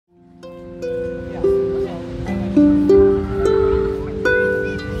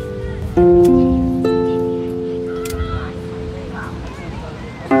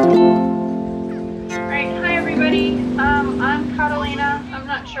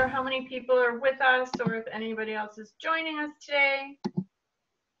sure how many people are with us or if anybody else is joining us today.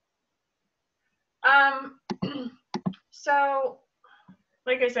 So,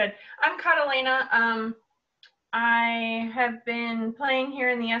 like I said, I'm Katalena. I have been playing here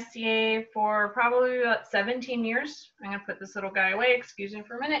in the SCA for probably about 17 years. I'm going to put this little guy away. Excuse me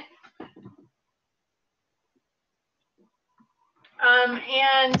for a minute.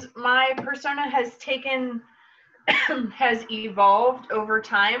 And my persona has has evolved over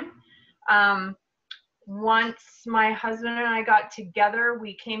time. Once my husband and I got together,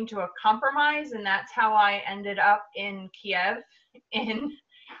 we came to a compromise, and that's how I ended up in Kiev in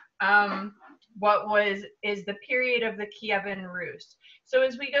what is the period of the Kievan Rus. So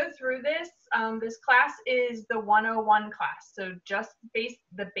as we go through this, this class is the 101 class, so just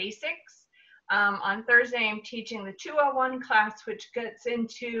the basics. On Thursday, I'm teaching the 201 class, which gets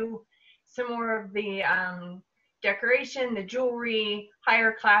into some more of the decoration, the jewelry,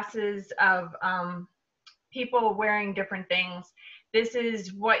 higher classes of people wearing different things. This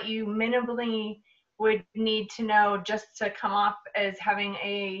is what you minimally would need to know just to come off as having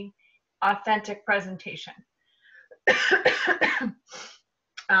a authentic presentation.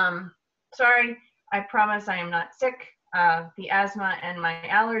 Sorry, I promise I am not sick. The asthma and my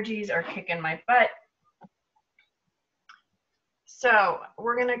allergies are kicking my butt. So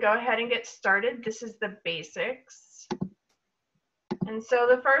we're gonna go ahead and get started. This is the basics. And so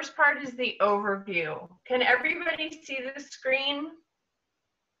the first part is the overview. Can everybody see the screen?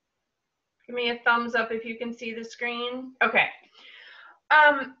 Give me a thumbs up if you can see the screen. Okay.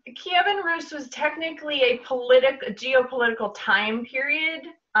 Kievan Rus was technically a geopolitical time period.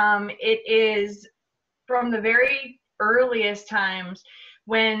 It is from the very earliest times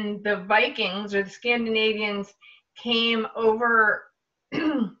when the Vikings or the Scandinavians came over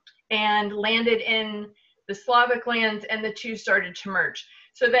and landed in the Slavic lands, and the two started to merge.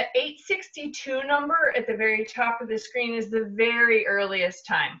 So that 862 number at the very top of the screen is the very earliest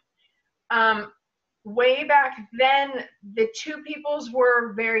time. Way back then, the two peoples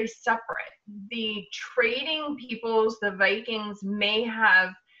were very separate. The trading peoples, the Vikings, may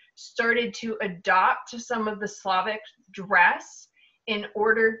have started to adopt some of the Slavic dress in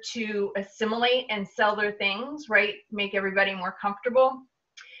order to assimilate and sell their things, right? Make everybody more comfortable.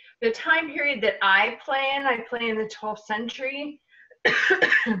 The time period that I play in the 12th century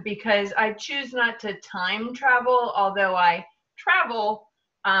because I choose not to time travel, although I travel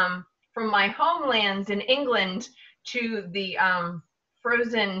from my homelands in England to the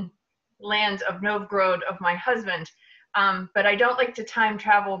frozen lands of Novgorod of my husband. But I don't like to time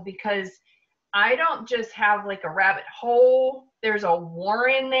travel because I don't just have like a rabbit hole. There's a war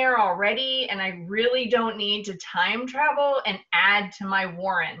in there already, and I really don't need to time travel and add to my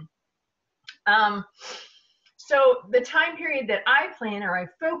warren. So the time period that I plan or I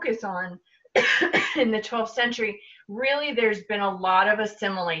focus on in the 12th century, really there's been a lot of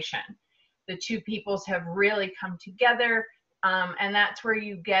assimilation. The two peoples have really come together, and that's where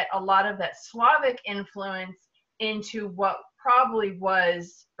you get a lot of that Slavic influence into what probably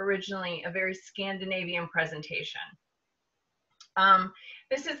was originally a very Scandinavian presentation.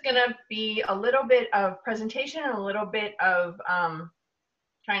 This is going to be a little bit of presentation and a little bit of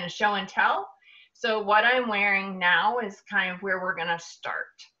kind of show and tell. So what I'm wearing now is kind of where we're going to start.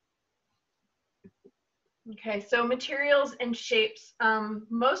 Okay, so materials and shapes.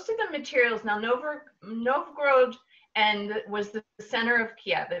 Most of the materials, now Novgorod was the center of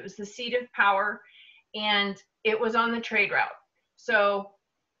Kiev. It was the seat of power, and it was on the trade route. So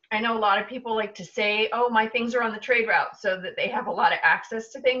I know a lot of people like to say, oh, my things are on the trade route, so that they have a lot of access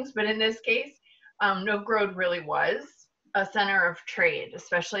to things. But in this case, Novgorod really was a center of trade,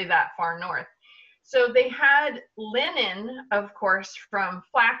 especially that far north. So they had linen, of course, from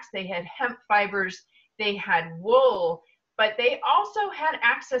flax. They had hemp fibers. They had wool, but they also had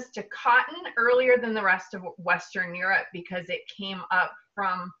access to cotton earlier than the rest of Western Europe because it came up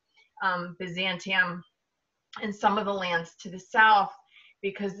from Byzantium and some of the lands to the south,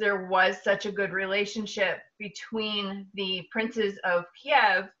 because there was such a good relationship between the princes of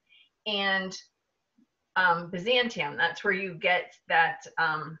Kiev and Byzantium. That's where you get that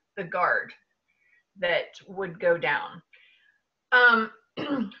the guard that would go down.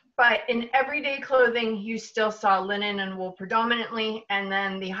 But in everyday clothing, you still saw linen and wool predominantly, and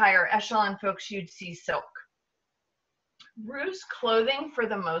then the higher echelon folks, you'd see silk. Rus clothing, for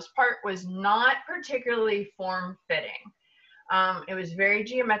the most part, was not particularly form-fitting. It was very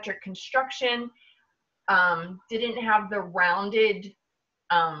geometric construction, didn't have the rounded,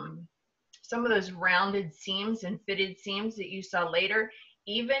 some of those rounded seams and fitted seams that you saw later.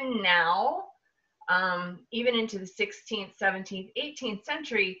 Even now, even into the 16th, 17th, 18th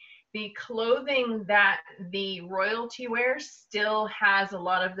century, the clothing that the royalty wears still has a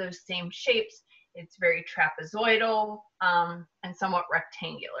lot of those same shapes. It's very trapezoidal and somewhat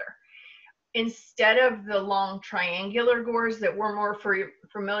rectangular. Instead of the long triangular gores that we're more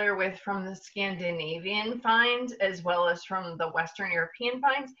familiar with from the Scandinavian finds, as well as from the Western European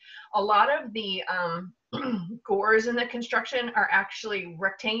finds, a lot of the gores in the construction are actually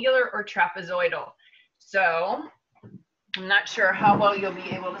rectangular or trapezoidal. So I'm not sure how well you'll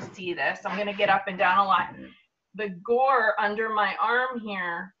be able to see this. I'm going to get up and down a lot. The gore under my arm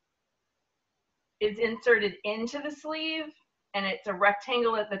here is inserted into the sleeve, and it's a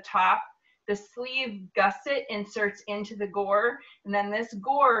rectangle at the top. The sleeve gusset inserts into the gore, and then this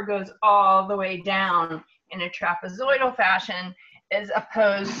gore goes all the way down in a trapezoidal fashion, as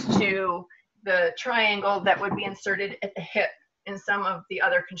opposed to the triangle that would be inserted at the hip in some of the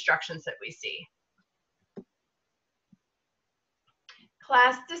other constructions that we see.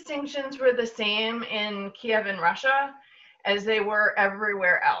 Class distinctions were the same in Kiev and Russia as they were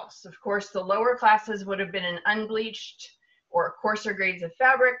everywhere else. Of course, the lower classes would have been in unbleached or coarser grades of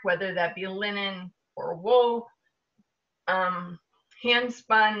fabric, whether that be linen or wool, hand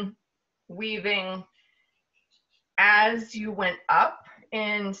spun, weaving. As you went up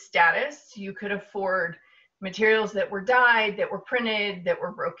in status, you could afford materials that were dyed, that were printed, that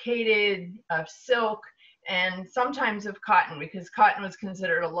were brocaded, of silk, and sometimes of cotton, because cotton was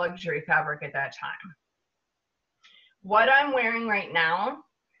considered a luxury fabric at that time. What I'm wearing right now,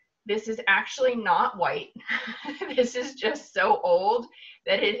 this is actually not white. This is just so old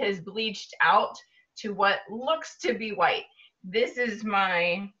that it has bleached out to what looks to be white. This is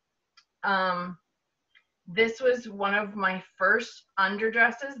my, this was one of my first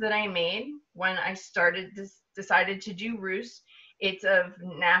underdresses that I made when I decided to do Rus. It's of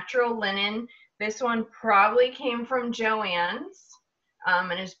natural linen. This one probably came from Joann's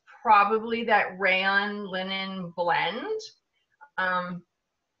and is probably that rayon linen blend.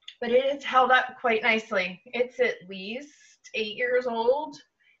 But it is held up quite nicely. It's at least 8 years old,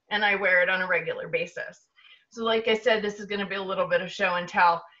 and I wear it on a regular basis. So like I said, this is going to be a little bit of show and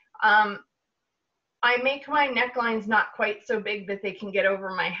tell. I make my necklines not quite so big that they can get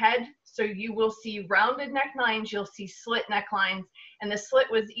over my head. So you will see rounded necklines, you'll see slit necklines, and the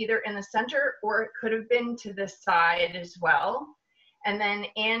slit was either in the center or it could have been to the side as well. And then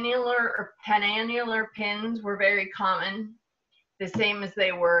annular or penannular pins were very common, the same as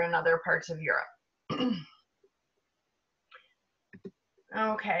they were in other parts of Europe.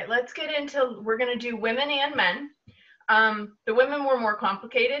 Okay, let's get into, we're gonna do women and men. The women were more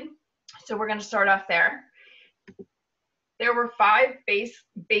complicated, so we're gonna start off there. There were 5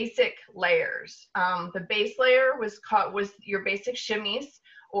 basic layers. The base layer was your basic chemise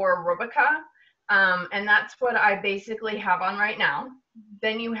or rubica, and that's what I basically have on right now.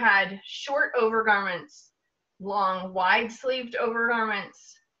 Then you had short overgarments, long wide-sleeved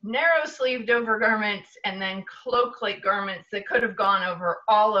overgarments, narrow-sleeved overgarments, and then cloak-like garments that could have gone over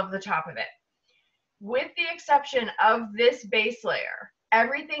all of the top of it. With the exception of this base layer,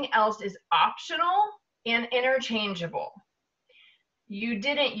 everything else is optional and interchangeable.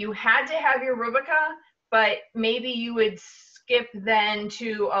 You had to have your rubica, but maybe you would skip then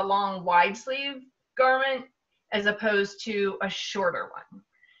to a long wide-sleeve garment as opposed to a shorter one.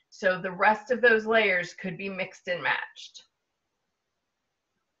 So the rest of those layers could be mixed and matched.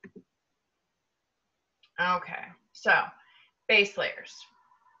 Okay, so base layers.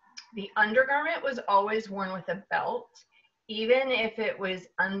 The undergarment was always worn with a belt, even if it was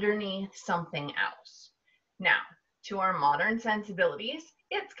underneath something else. Now, to our modern sensibilities,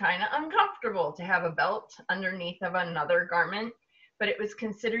 it's kind of uncomfortable to have a belt underneath of another garment, but it was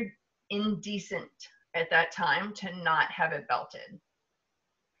considered indecent at that time to not have it belted.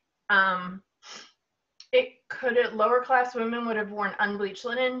 Lower class women would have worn unbleached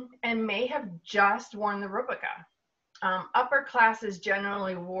linen and may have just worn the rubica. Upper classes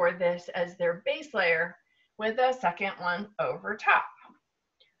generally wore this as their base layer with a second one over top.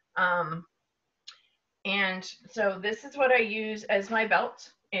 And so this is what I use as my belt.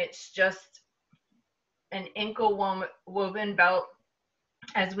 It's just an ankle woven belt.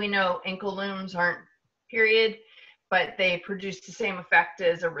 As we know, ankle looms aren't period, but they produce the same effect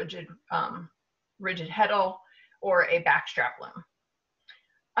as a rigid heddle or a backstrap loom.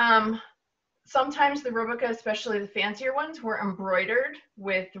 Sometimes the rubica, especially the fancier ones, were embroidered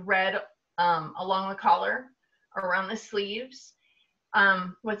with red along the collar, around the sleeves.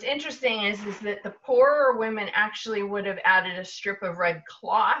 What's interesting is that the poorer women actually would have added a strip of red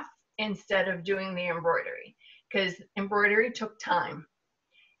cloth instead of doing the embroidery, because embroidery took time.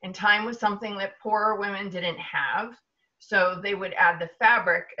 And time was something that poorer women didn't have. So they would add the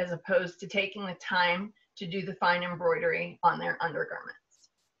fabric as opposed to taking the time to do the fine embroidery on their undergarments.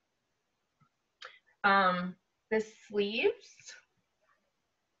 The sleeves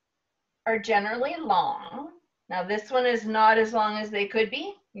are generally long. Now this one is not as long as they could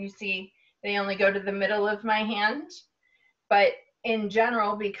be. You see, they only go to the middle of my hand. But in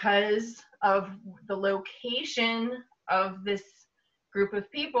general, because of the location of this group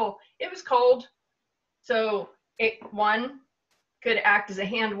of people, it was cold. So one, could act as a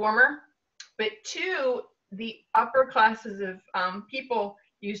hand warmer, but two, the upper classes of people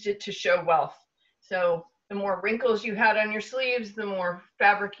used it to show wealth. So the more wrinkles you had on your sleeves, the more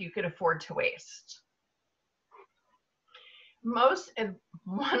fabric you could afford to waste.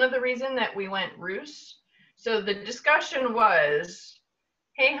 One of the reasons that we went Rus, so the discussion was,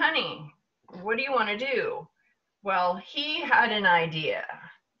 hey honey, what do you want to do? Well, he had an idea.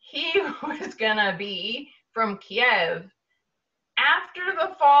 He was gonna be from Kiev after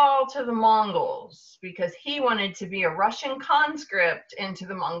the fall to the Mongols, because he wanted to be a Russian conscript into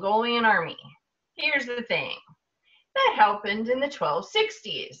the Mongolian army. Here's the thing, that happened in the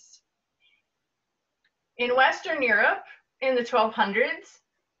 1260s. In Western Europe, in the 1200s,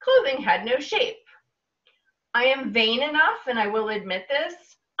 clothing had no shape. I am vain enough, and I will admit this,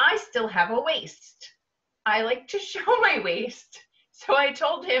 I still have a waist. I like to show my waist. So I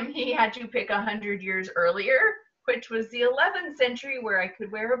told him he had to pick 100 years earlier, which was the 11th century, where I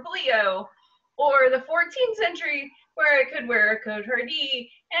could wear a blio, or the 14th century where I could wear a cote hardie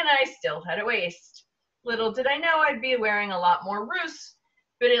and I still had a waist. Little did I know I'd be wearing a lot more Rus,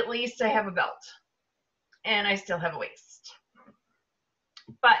 but at least I have a belt and I still have a waist.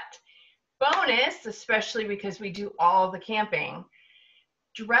 But bonus, especially because we do all the camping,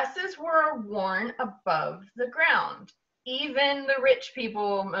 dresses were worn above the ground. Even the rich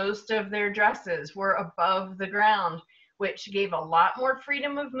people, most of their dresses were above the ground, which gave a lot more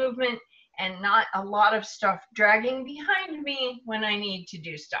freedom of movement and not a lot of stuff dragging behind me when I need to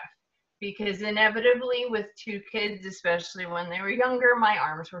do stuff. Because inevitably with two kids, especially when they were younger, my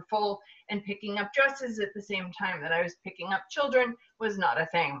arms were full, and picking up dresses at the same time that I was picking up children was not a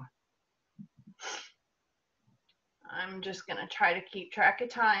thing. I'm just gonna try to keep track of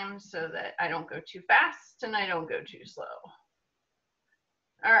time so that I don't go too fast and I don't go too slow.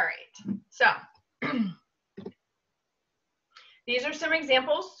 All right, so these are some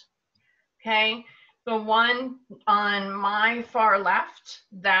examples, okay? The one on my far left,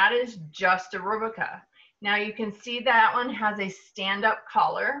 that is just a rubrica. Now you can see that one has a stand-up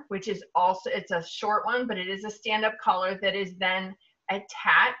collar, which is also, it's a short one, but it is a stand-up collar that is then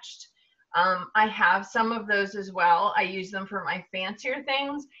attached. I have some of those as well. I use them for my fancier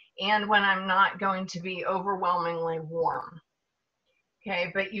things and when I'm not going to be overwhelmingly warm. Okay,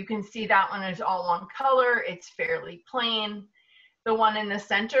 but you can see that one is all one color. It's fairly plain. The one in the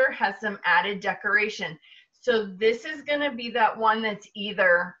center has some added decoration. So this is gonna be that one that's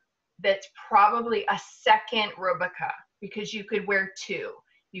probably a second rubrica, because you could wear two.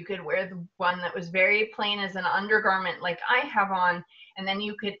 You could wear the one that was very plain as an undergarment like I have on, and then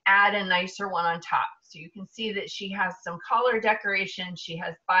you could add a nicer one on top. So you can see that she has some collar decoration, she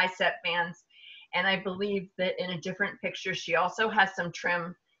has bicep bands, and I believe that in a different picture, she also has some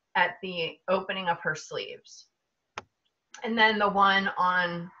trim at the opening of her sleeves. And then the one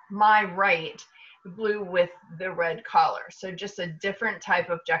on my right, the blue with the red collar. So just a different type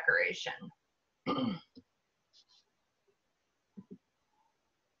of decoration.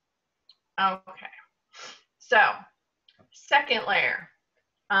 Okay, so second layer.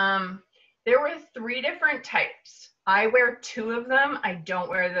 There were 3 different types. I wear 2 of them. I don't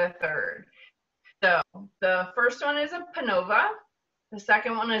wear the third. So the first one is a panova, the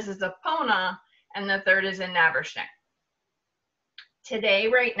second one is a pona, and the third is a nabershnik. Today,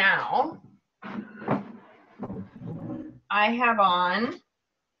 right now, I have on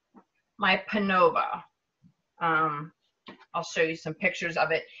my panova. I'll show you some pictures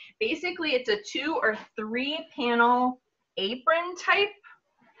of it. Basically, it's a 2 or 3 panel apron type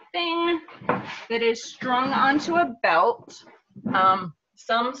thing that is strung onto a belt.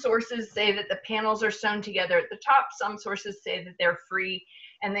 Some sources say that the panels are sewn together at the top. Some sources say that they're free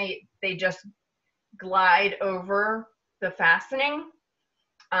and they just glide over the fastening.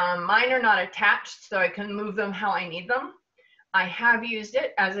 Mine are not attached, so I can move them how I need them. I have used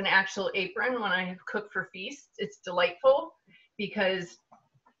it as an actual apron when I have cooked for feasts. It's delightful because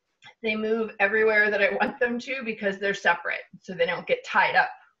they move everywhere that I want them to because they're separate, so they don't get tied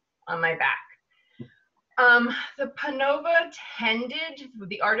up on my back. The panova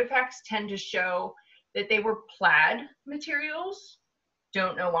the artifacts tend to show that they were plaid materials.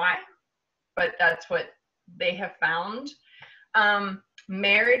 Don't know why, but that's what they have found.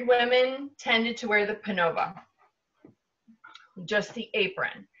 Married women tended to wear the panova, just the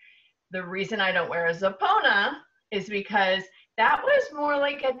apron. The reason I don't wear a zapona is because that was more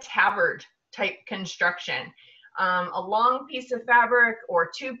like a tabard type construction. A long piece of fabric or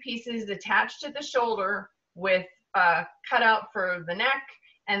two pieces attached to the shoulder with cutout for the neck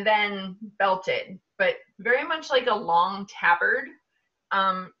and then belted, but very much like a long tabard,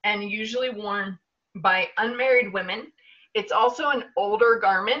 and usually worn by unmarried women. It's also an older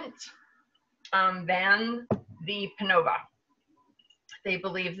garment than the panova. They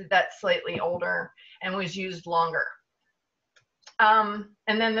believe that that's slightly older and was used longer. And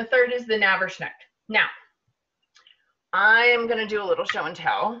then the third is the naberschnick. Now, I am going to do a little show and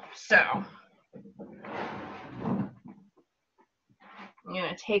tell. So I'm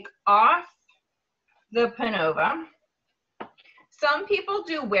going to take off the panova. Some people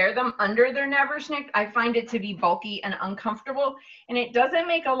do wear them under their naberschnick. I find it to be bulky and uncomfortable, and it doesn't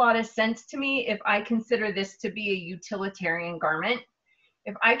make a lot of sense to me if I consider this to be a utilitarian garment.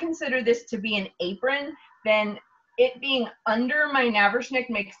 If I consider this to be an apron, then it being under my naberschnick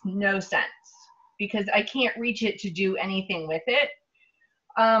makes no sense because I can't reach it to do anything with it.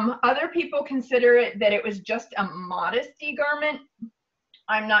 Other people consider it that it was just a modesty garment.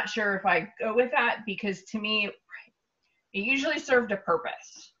 I'm not sure if I go with that because to me, it usually served a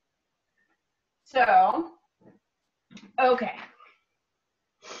purpose. So, okay.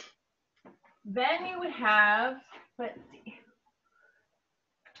 Then you would have, let's see.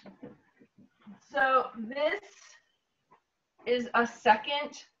 So this is a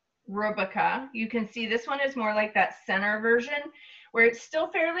second rubrica. You can see this one is more like that center version where it's still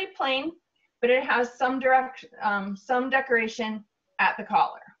fairly plain, but it has some decoration at the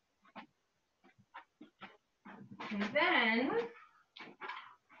collar. And then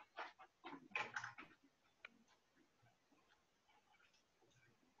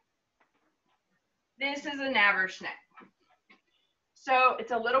this is a naberschnick. So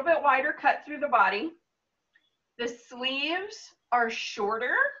it's a little bit wider cut through the body. The sleeves are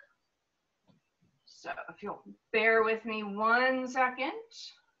shorter. So if you'll bear with me 1 second.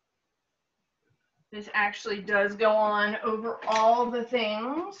 This actually does go on over all the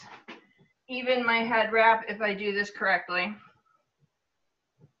things, even my head wrap if I do this correctly.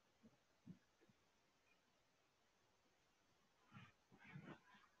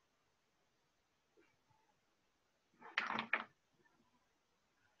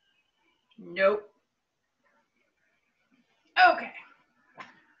 Nope. Okay.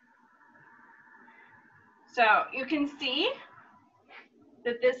 So you can see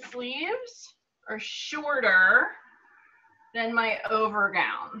that the sleeves are shorter than my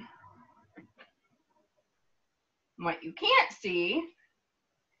overgown. What you can't see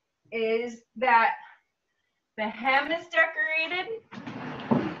is that the hem is decorated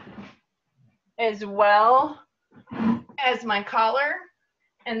as well as my collar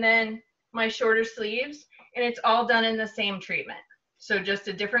and then my shorter sleeves, and it's all done in the same treatment. So just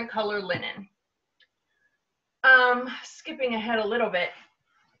a different color linen. Skipping ahead a little bit,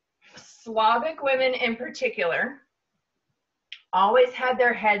 Slavic women in particular always had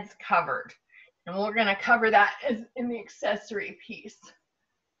their heads covered. And we're going to cover that as in the accessory piece.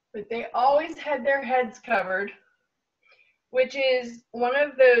 But they always had their heads covered, which is one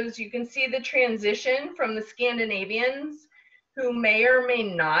of those, you can see the transition from the Scandinavians who may or may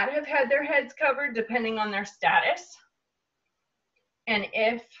not have had their heads covered depending on their status. And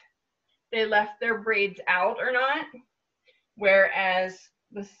if they left their braids out or not. Whereas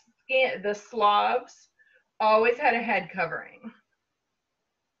the Slavs always had a head covering.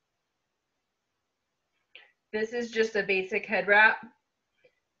 This is just a basic head wrap.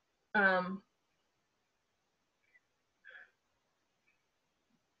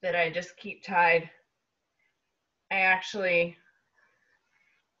 That I just keep tied. I actually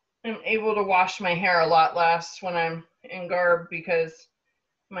am able to wash my hair a lot less when I'm in garb because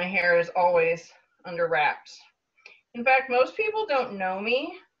my hair is always under wraps. In fact, most people don't know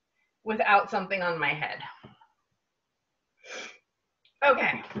me without something on my head.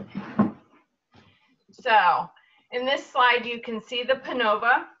 Okay. So in this slide, you can see the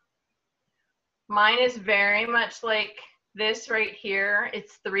panova. Mine is very much like this right here.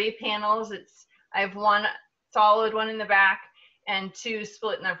 It's 3 panels. I have 1 solid one in the back and 2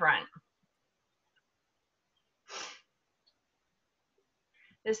 split in the front.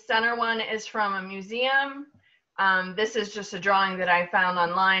 This center one is from a museum. This is just a drawing that I found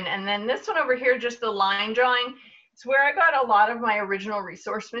online. And then this one over here, just the line drawing. It's where I got a lot of my original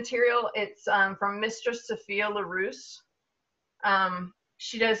resource material. It's from Mistress Sophia LaRousse.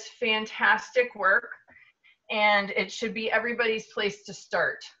 She does fantastic work, and it should be everybody's place to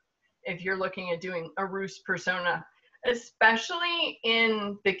start if you're looking at doing a Rus persona, especially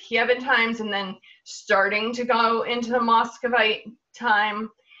in the Kievan times and then starting to go into the Muscovite time.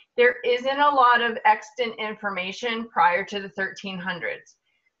 There isn't a lot of extant information prior to the 1300s.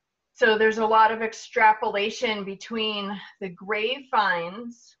 So there's a lot of extrapolation between the grave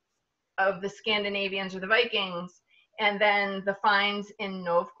finds of the Scandinavians or the Vikings and then the finds in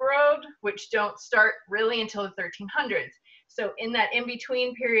Novgorod, which don't start really until the 1300s. So in that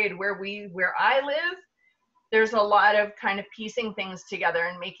in-between period where I live, there's a lot of kind of piecing things together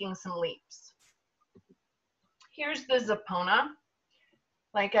and making some leaps. Here's the zapona.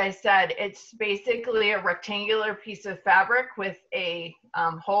 Like I said, it's basically a rectangular piece of fabric with a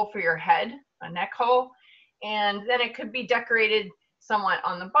hole for your head, a neck hole, and then it could be decorated somewhat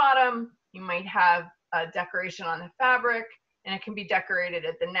on the bottom. You might have a decoration on the fabric, and it can be decorated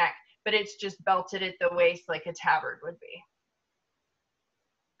at the neck, but it's just belted at the waist like a tabard would be.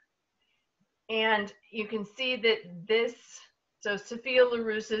 And you can see that this, so Sophia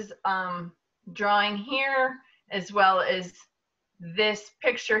LaRuse's drawing here, as well as this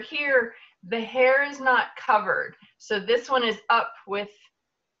picture here, the hair is not covered. So this one is up with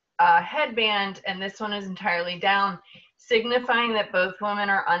a headband, and this one is entirely down, signifying that both women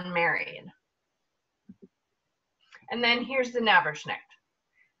are unmarried. And then here's the Naberschnitt.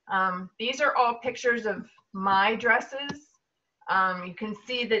 These are all pictures of my dresses. You can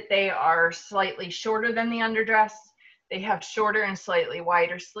see that they are slightly shorter than the underdress. They have shorter and slightly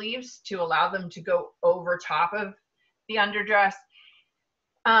wider sleeves to allow them to go over top of the underdress,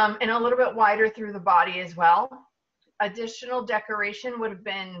 and a little bit wider through the body as well. Additional decoration would have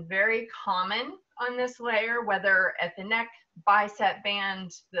been very common on this layer, whether at the neck, bicep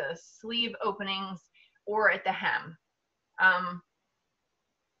band, the sleeve openings, or at the hem.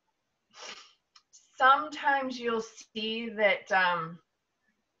 Sometimes you'll see that,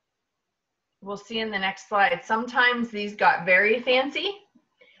 we'll see in the next slide, sometimes these got very fancy,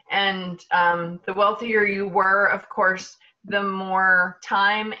 and the wealthier you were, of course, the more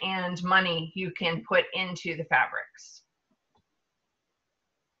time and money you can put into the fabrics.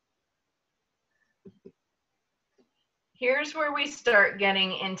 Here's where we start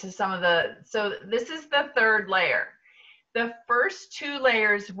getting into some of the, so this is the third layer. The first two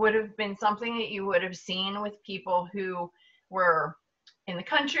layers would have been something that you would have seen with people who were in the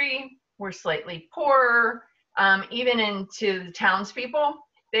country, were slightly poorer, even into the townspeople.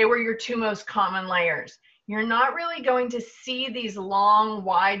 They were your two most common layers. You're not really going to see these long,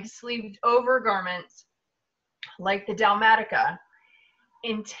 wide-sleeved overgarments like the Dalmatica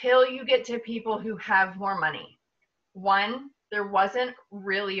until you get to people who have more money. One, there wasn't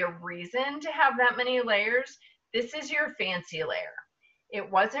really a reason to have that many layers. This is your fancy layer. It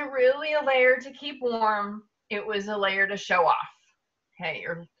wasn't really a layer to keep warm. It was a layer to show off. Okay,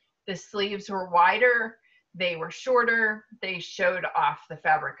 the sleeves were wider, they were shorter, they showed off the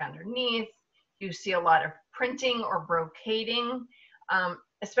fabric underneath. You see a lot of printing or brocading,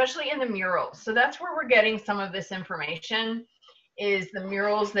 especially in the murals. So that's where we're getting some of this information, is the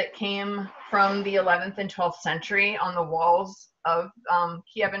murals that came from the 11th and 12th century on the walls of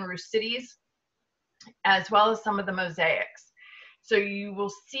Kievan Rus cities, as well as some of the mosaics. So you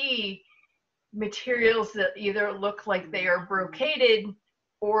will see materials that either look like they are brocaded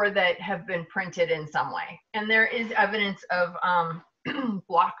or that have been printed in some way. And there is evidence of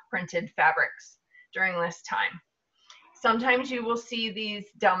block printed fabrics during this time. Sometimes you will see these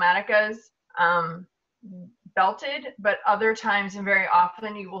dalmaticas belted, but other times and very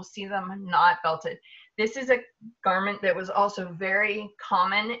often you will see them not belted. This is a garment that was also very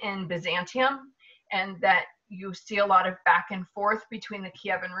common in Byzantium, and that you see a lot of back and forth between the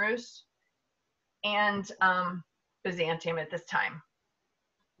Kievan Rus and Byzantium at this time.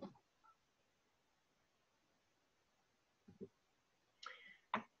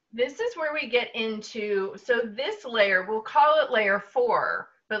 This is where we get into, so this layer, we'll call it layer 4,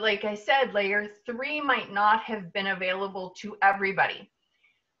 but like I said, layer 3 might not have been available to everybody.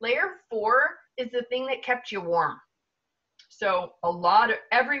 Layer 4 is the thing that kept you warm. So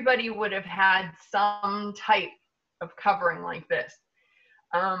everybody would have had some type of covering like this.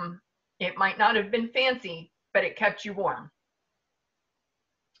 It might not have been fancy, but it kept you warm.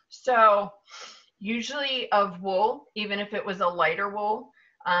 So usually of wool, even if it was a lighter wool,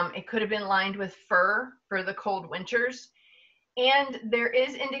 it could have been lined with fur for the cold winters. And there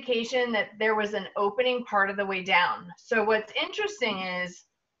is indication that there was an opening part of the way down. So what's interesting is,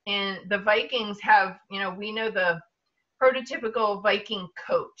 in the Vikings have, we know the prototypical Viking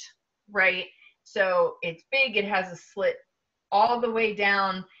coat, right? So it's big, it has a slit all the way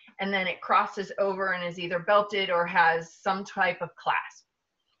down, and then it crosses over and is either belted or has some type of clasp.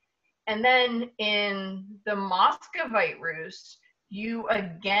 And then in the Muscovite Rus, you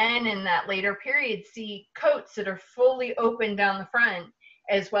again in that later period see coats that are fully open down the front,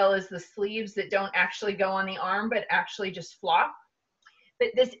 as well as the sleeves that don't actually go on the arm but actually just flop. But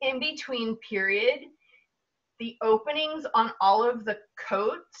this in-between period, the openings on all of the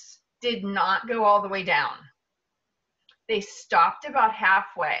coats did not go all the way down. They stopped about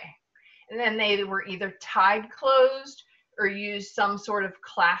halfway, and then they were either tied closed or used some sort of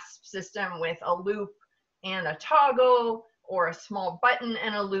clasp system with a loop and a toggle, or a small button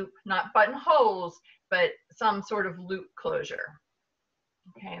and a loop, not buttonholes, but some sort of loop closure.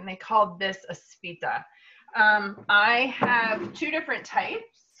 Okay, and they called this a spita. I have two different types.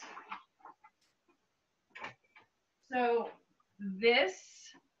 So this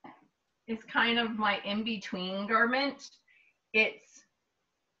is kind of my in-between garment. It's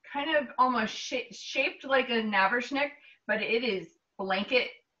kind of almost shaped like a navrashnik, but it is blanket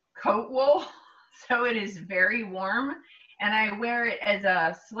coat wool, so it is very warm, and I wear it as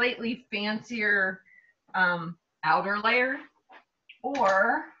a slightly fancier outer layer.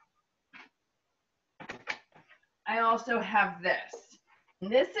 Or I also have this.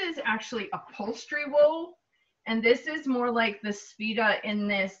 This is actually upholstery wool, and this is more like the spita in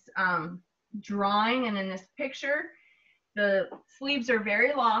this drawing and in this picture. The sleeves are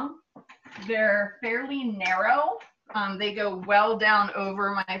very long. They're fairly narrow. They go well down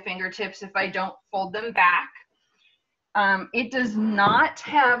over my fingertips if I don't fold them back. It does not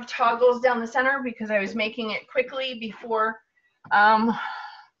have toggles down the center because I was making it quickly before. I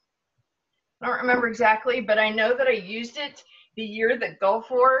don't remember exactly, but I know that I used it the year the Gulf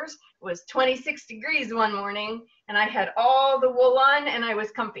Wars was 26 degrees one morning, and I had all the wool on and I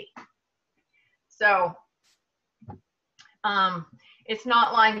was comfy. So it's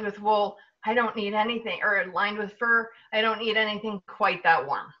not lined with wool. I don't need anything, or lined with fur. I don't need anything quite that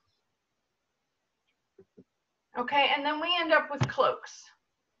warm. Okay, and then we end up with cloaks.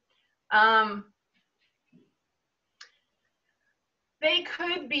 They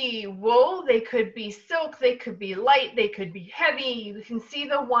could be wool, they could be silk, they could be light, they could be heavy. You can see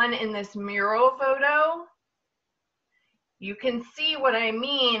the one in this mural photo. You can see what I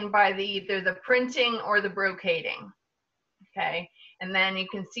mean by either the printing or the brocading. Okay, and then you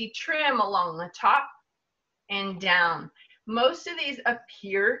can see trim along the top and down. Most of these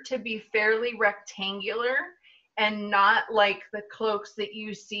appear to be fairly rectangular and not like the cloaks that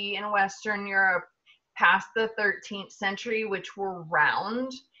you see in Western Europe past the 13th century, which were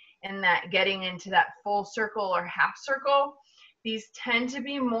round, and that getting into that full circle or half circle. These tend to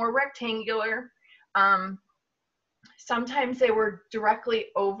be more rectangular. Sometimes they were directly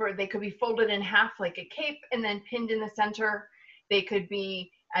over, they could be folded in half like a cape and then pinned in the center. They could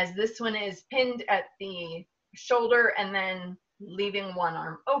be, as this one is, pinned at the shoulder and then leaving one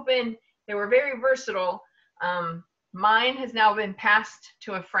arm open. They were very versatile. Mine has now been passed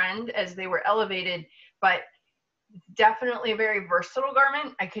to a friend as they were elevated, but definitely a very versatile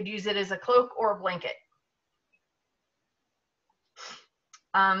garment. I could use it as a cloak or a blanket.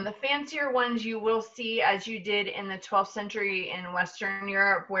 The fancier ones you will see, as you did in the 12th century in Western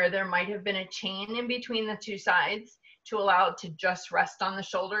Europe, where there might have been a chain in between the two sides to allow it to just rest on the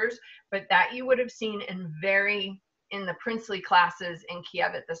shoulders, but that you would have seen in the princely classes in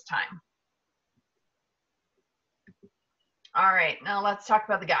Kiev at this time. All right, now let's talk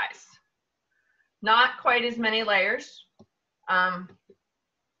about the guys. Not quite as many layers.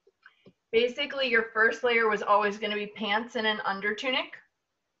 Basically, your first layer was always going to be pants and an under tunic.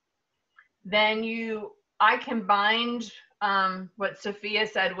 Then I combined what Sophia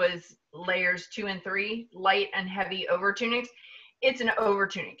said was layers 2 and 3, light and heavy over tunics. It's an over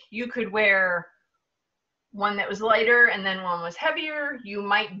tunic. You could wear one that was lighter and then one was heavier. You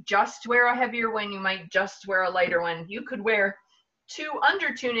might just wear a heavier one. You might just wear a lighter one. You could wear 2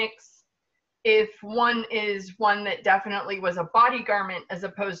 under tunics if one is one that definitely was a body garment as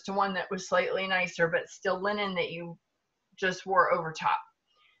opposed to one that was slightly nicer but still linen that you just wore over top.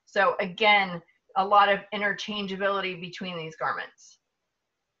 So again, a lot of interchangeability between these garments.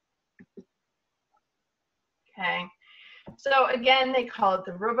 Okay, so again, they call it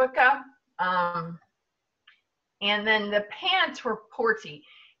the rubica. And then the pants were porti.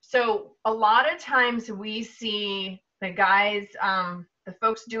 So a lot of times we see the guys, the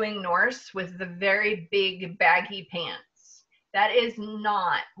folks doing Norse with the very big baggy pants. That is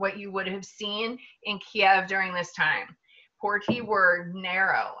not what you would have seen in Kiev during this time. Porti were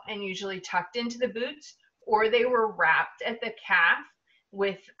narrow and usually tucked into the boots, or they were wrapped at the calf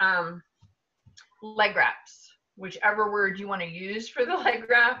with leg wraps, whichever word you want to use for the leg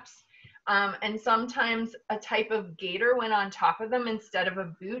wraps. And sometimes a type of gaiter went on top of them instead of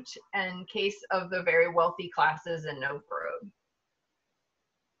a boot in case of the very wealthy classes in Novgorod.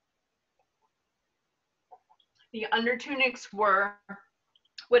 The undertunics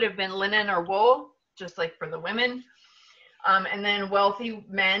would have been linen or wool, just like for the women. And then wealthy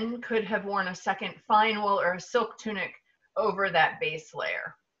men could have worn a second fine wool or a silk tunic over that base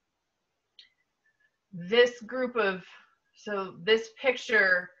layer. This group of, so this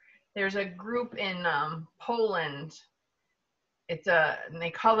picture, there's a group in Poland. It's and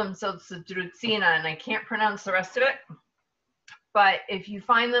they call themselves zhena, and I can't pronounce the rest of it. But if you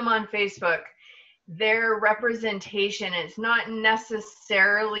find them on Facebook, their representation, it's not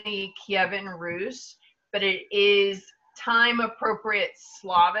necessarily Kievan Rus, but it is time appropriate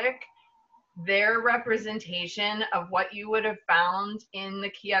Slavic. Their representation of what you would have found in the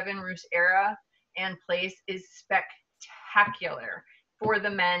Kievan Rus era and place is spectacular for the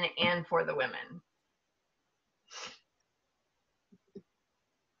men and for the women.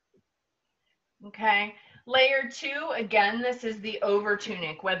 Okay, layer 2, again, this is the over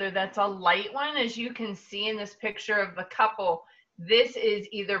tunic, whether that's a light one, as you can see in this picture of the couple, this is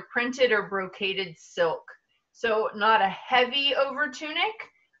either printed or brocaded silk. So not a heavy over tunic,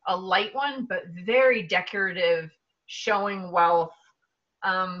 a light one, but very decorative, showing wealth.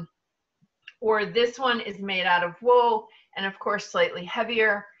 Or this one is made out of wool, and of course slightly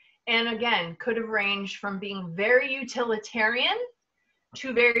heavier, and again could have ranged from being very utilitarian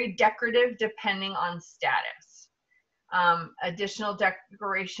to very decorative depending on status. Additional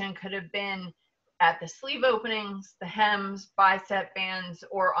decoration could have been at the sleeve openings, the hems, bicep bands,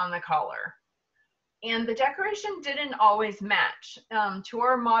 or on the collar. And the decoration didn't always match. To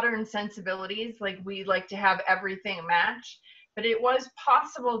our modern sensibilities, like we like to have everything match, but it was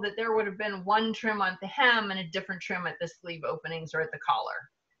possible that there would have been one trim at the hem and a different trim at the sleeve openings or at the collar,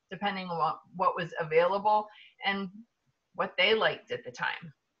 depending on what was available and what they liked at the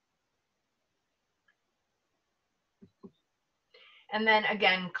time. And then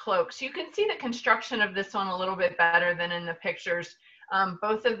again, cloaks. You can see the construction of this one a little bit better than in the pictures.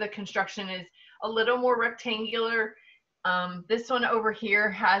 Both of the construction is a little more rectangular. This one over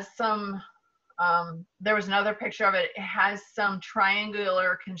here has some, there was another picture of it. It has some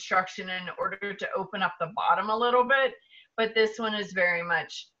triangular construction in order to open up the bottom a little bit, but this one is very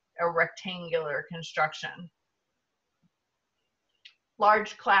much a rectangular construction.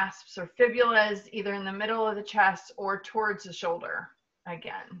 Large clasps or fibulas either in the middle of the chest or towards the shoulder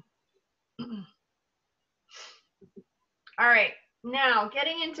again. All right, now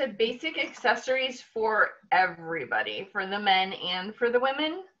getting into basic accessories for everybody, for the men and for the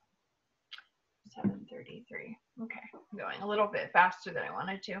women. 7:33. Okay, I'm going a little bit faster than I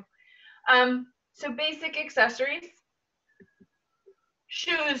wanted to. So basic accessories,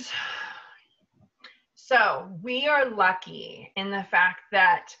 shoes. So we are lucky in the fact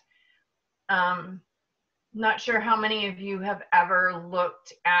that, not sure how many of you have ever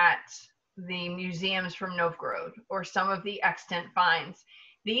looked at the museums from Novgorod or some of the extant finds.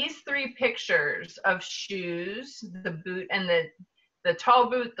 These three pictures of shoes, the boot and the tall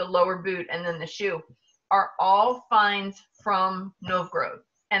boot, the lower boot, and then the shoe, are all finds from Novgorod,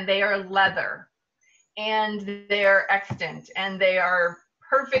 and they are leather, and they're extant, and they are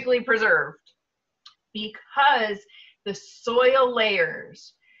perfectly preserved because the soil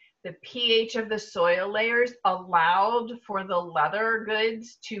layers, the pH of the soil layers allowed for the leather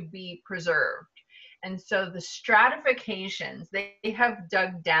goods to be preserved. And so the stratifications, they have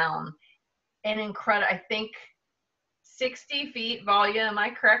dug down an incredible, I think 60 feet, Valya, am I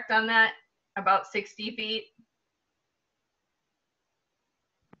correct on that? About 60 feet?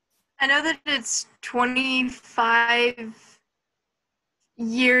 I know that it's 25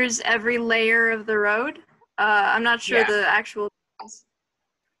 years every layer of the road. I'm not sure the actual.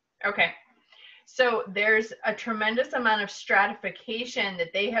 Okay. So there's a tremendous amount of stratification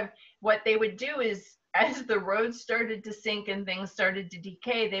that they have. What they would do is, as the road started to sink and things started to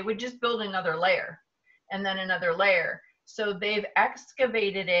decay, they would just build another layer and then another layer. So they've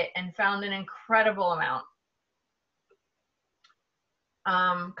excavated it and found an incredible amount.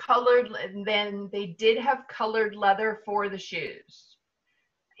 Colored, then they did have colored leather for the shoes.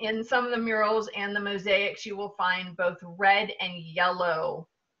 In some of the murals and the mosaics, you will find both red and yellow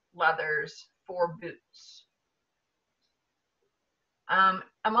leathers for boots.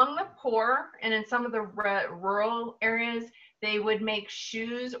 Among the poor and in some of the rural areas, they would make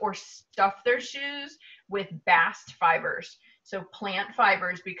shoes or stuff their shoes with bast fibers. So plant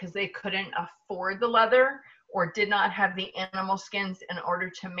fibers, because they couldn't afford the leather or did not have the animal skins in order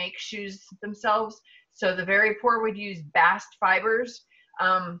to make shoes themselves. So the very poor would use bast fibers.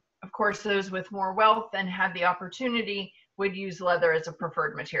 Of course, those with more wealth and had the opportunity would use leather as a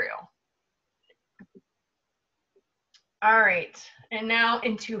preferred material. All right, and now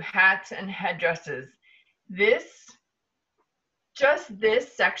into hats and headdresses. Just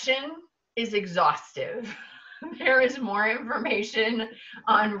this section is exhaustive. There is more information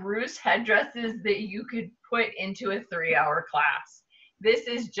on Rus headdresses that you could put into a 3-hour class. This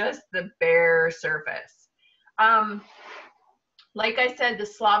is just the bare surface. Like I said, the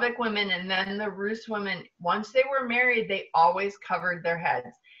Slavic women and then the Rus women, once they were married, they always covered their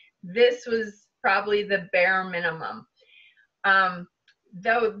heads. This was probably the bare minimum.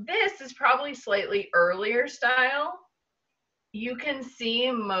 Though this is probably slightly earlier style, you can see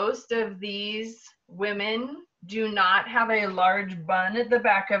most of these women do not have a large bun at the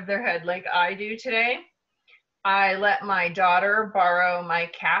back of their head like I do today. I let my daughter borrow my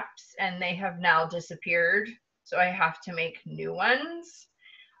caps and they have now disappeared, so I have to make new ones.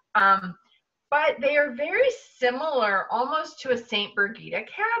 But they are very similar almost to a St. Birgitta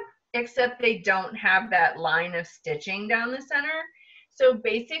cap, except they don't have that line of stitching down the center. So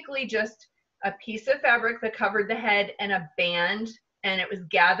basically just a piece of fabric that covered the head and a band, and it was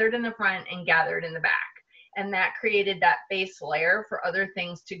gathered in the front and gathered in the back. And that created that base layer for other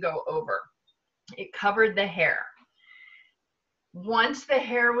things to go over. It covered the hair. Once the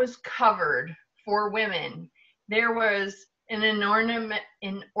hair was covered for women, there was an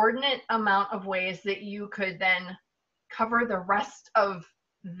inordinate amount of ways that you could then cover the rest of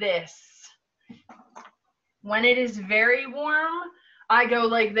this. When it is very warm, I go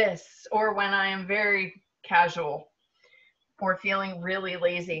like this, or when I am very casual or feeling really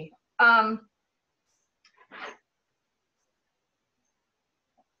lazy.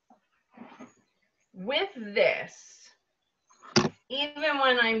 With this, even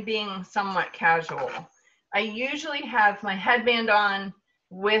when I'm being somewhat casual, I usually have my headband on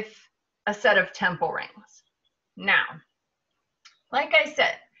with a set of temple rings. Now, like I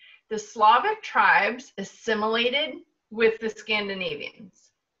said, the Slavic tribes assimilated with the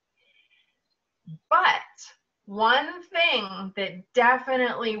Scandinavians. But one thing that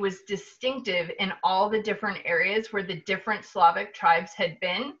definitely was distinctive in all the different areas where the different Slavic tribes had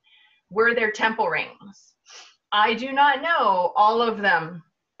been were their temple rings. I do not know all of them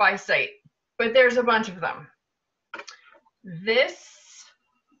by sight, but there's a bunch of them. This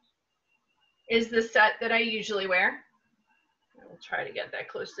is the set that I usually wear. I'll try to get that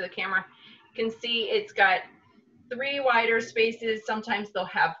close to the camera. You can see it's got 3 wider spaces. Sometimes they'll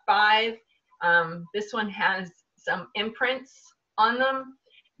have 5. This one has some imprints on them.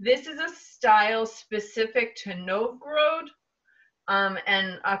 This is a style specific to Novgorod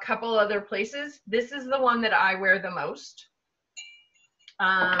and a couple other places. This is the one that I wear the most.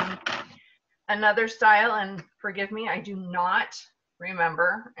 Another style, and forgive me, I do not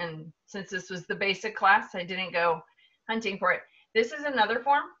remember, and since this was the basic class, I didn't go hunting for it. This is another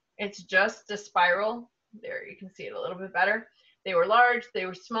form. It's just a spiral. There, you can see it a little bit better. They were large, they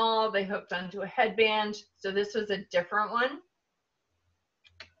were small, they hooked onto a headband. So this was a different one.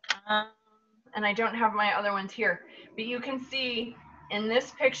 And I don't have my other ones here, but you can see in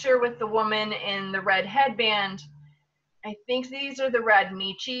this picture with the woman in the red headband, I think these are the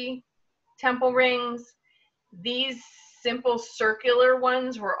Radnichi temple rings. These simple circular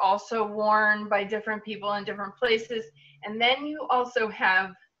ones were also worn by different people in different places. And then you also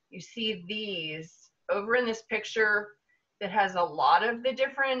have, you see these over in this picture that has a lot of the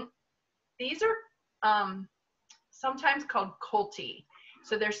different, these are sometimes called kolti.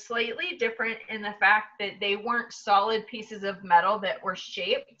 So they're slightly different in the fact that they weren't solid pieces of metal that were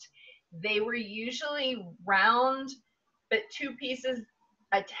shaped. They were usually round, but 2 pieces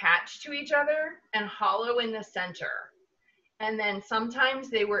attached to each other and hollow in the center. And then sometimes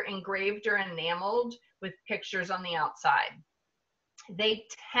they were engraved or enameled with pictures on the outside. They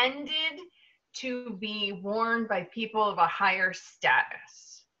tended to be worn by people of a higher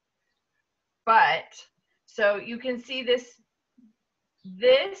status. But, so you can see this,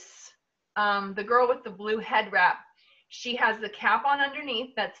 the girl with the blue head wrap, she has the cap on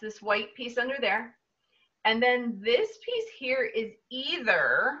underneath. That's this white piece under there. And then this piece here is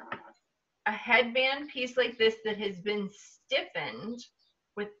either a headband piece like this that has been stiffened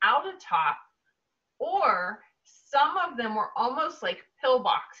without a top, or some of them were almost like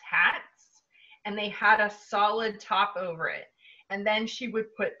pillbox hats and they had a solid top over it. And then she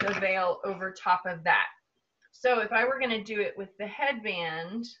would put the veil over top of that. So if I were going to do it with the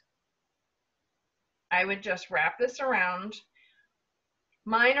headband, I would just wrap this around.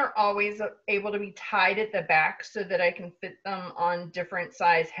 Mine are always able to be tied at the back so that I can fit them on different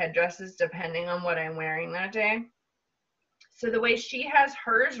size headdresses depending on what I'm wearing that day. So the way she has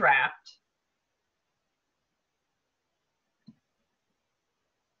hers wrapped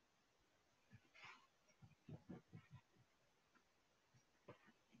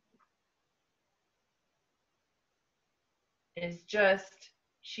is just,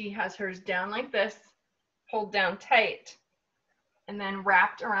 she has hers down like this, pulled down tight, and then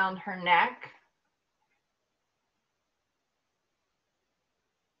wrapped around her neck.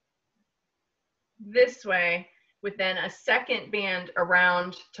 This way, with then a second band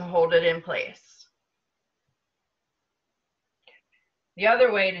around to hold it in place. The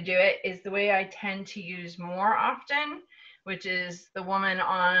other way to do it is the way I tend to use more often, which is the woman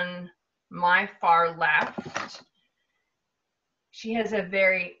on my far left. She has a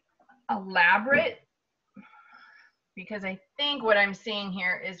very elaborate, because I think what I'm seeing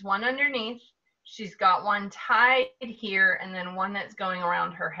here is one underneath. She's got one tied here and then one that's going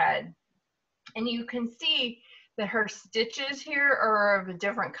around her head. And you can see that her stitches here are of a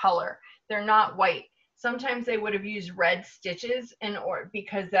different color. They're not white. Sometimes they would have used red stitches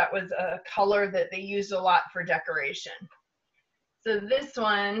because that was a color that they used a lot for decoration. So this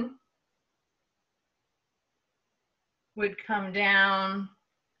one would come down.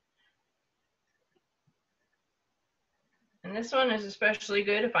 And this one is especially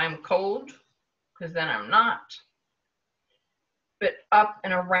good if I'm cold, because then I'm not. But up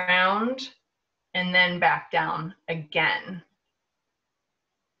and around, and then back down again.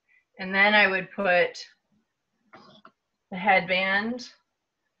 And then I would put the headband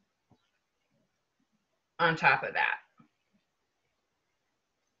on top of that.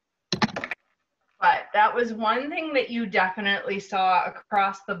 But that was one thing that you definitely saw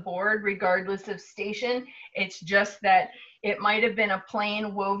across the board, regardless of station. It's just that it might have been a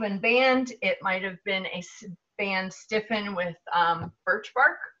plain woven band. It might have been a band stiffened with birch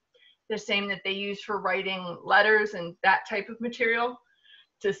bark, the same that they use for writing letters and that type of material,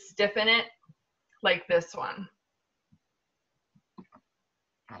 to stiffen it, like this one.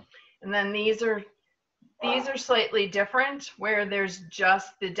 And then these are slightly different, where there's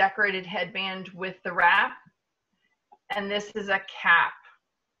just the decorated headband with the wrap. And this is a cap,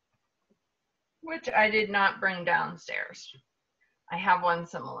 which I did not bring downstairs. I have one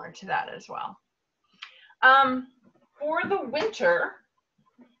similar to that as well. For the winter,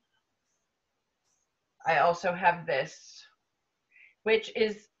 I also have this, which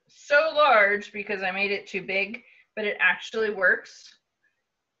is so large because I made it too big, but it actually works.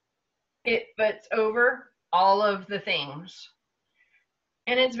 It fits over all of the things.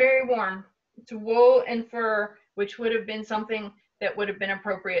 And it's very warm. It's wool and fur, which would have been something that would have been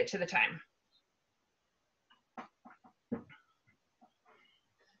appropriate to the time.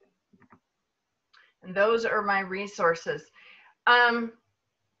 And those are my resources.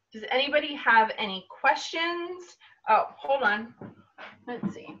 Does anybody have any questions? Oh, hold on.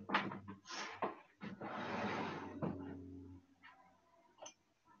 Let's see.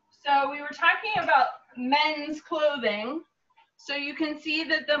 So we were talking about men's clothing. So you can see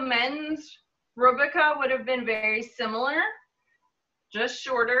that the men's rubrica would have been very similar, just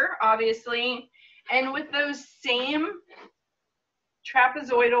shorter, obviously. And with those same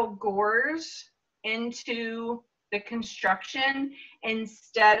trapezoidal gores into the construction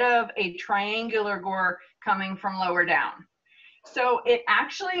instead of a triangular gore coming from lower down. So it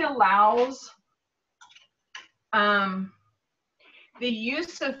actually allows the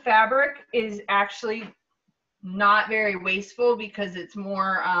use of fabric is actually not very wasteful because it's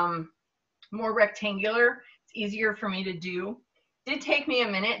more more rectangular. It's easier for me to do. It did take me a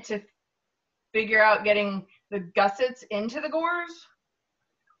minute to figure out getting the gussets into the gores.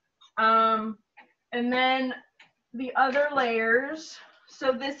 And then the other layers.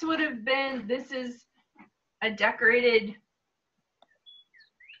 So this would have been, this is a decorated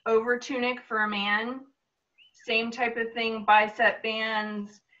over tunic for a man. Same type of thing, bicep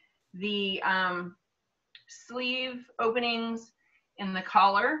bands, the sleeve openings in the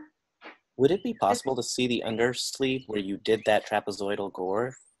collar. Would it be possible to see the undersleeve where you did that trapezoidal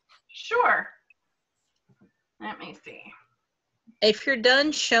gore? Sure. Let me see. If you're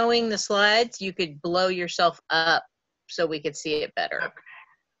done showing the slides, you could blow yourself up so we could see it better. Okay.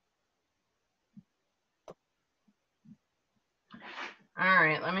 All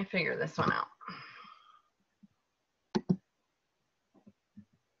right, let me figure this one out.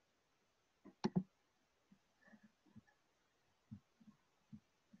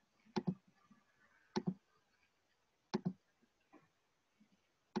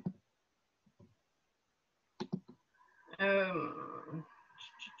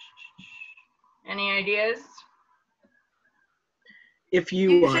 Any ideas? If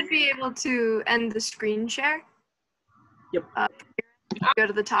You should be able to end the screen share. Yep. Go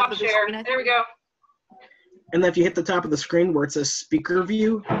to the top Top of the share. screen. There we go. and then if you hit the top of the screen where it says speaker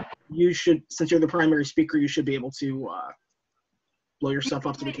view, you should, since you're the primary speaker, you should be able to blow yourself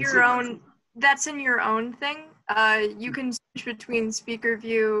up so we can see Your it. own. That's in your own thing. You can switch between speaker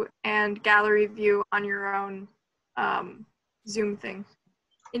view and gallery view on your own Zoom thing,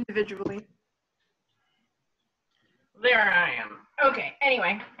 individually. There I am. Okay,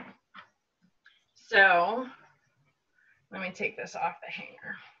 anyway. So, let me take this off the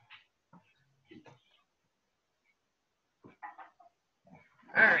hanger.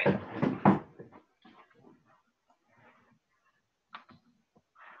 All right.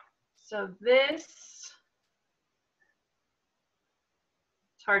 So this,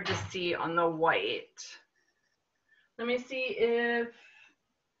 it's hard to see on the white. Let me see if,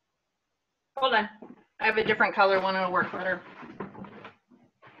 hold on. I have a different color one, it'll work better.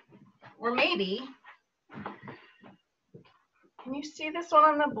 Or maybe, can you see this one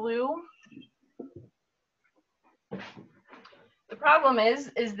on the blue? The problem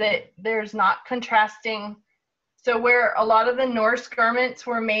is that there's not contrasting. So where a lot of the Norse garments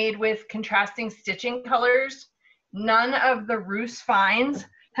were made with contrasting stitching colors, none of the Rus finds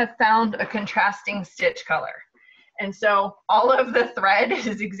have found a contrasting stitch color. And so all of the thread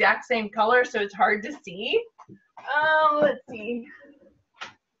is exact same color, so it's hard to see. Let's see.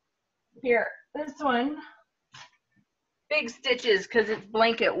 Here, this one. Big stitches because it's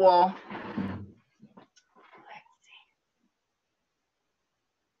blanket wool. Let's see.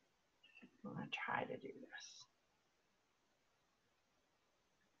 I'm gonna try to do this.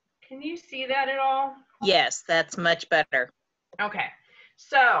 Can you see that at all? Yes, that's much better. Okay,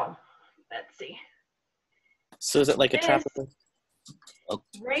 so let's see. So is it like a trapezoid? Oh.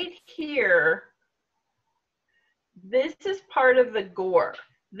 Right here, this is part of the gore.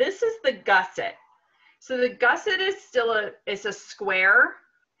 This is the gusset. So the gusset is still a square,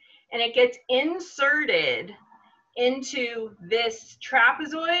 and it gets inserted into this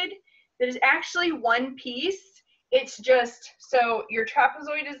trapezoid that is actually one piece. It's just, so your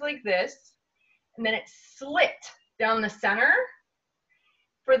trapezoid is like this, and then it's slit down the center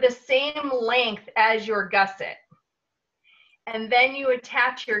for the same length as your gusset. And then you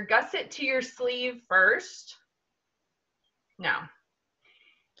attach your gusset to your sleeve first. No.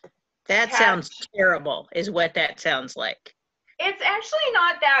 That sounds terrible, is what that sounds like. It's actually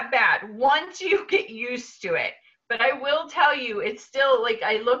not that bad once you get used to it. But I will tell you, it's still like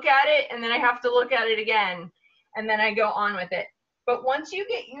I look at it and then I have to look at it again and then I go on with it. But once you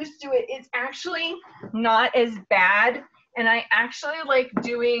get used to it, it's actually not as bad. And I actually like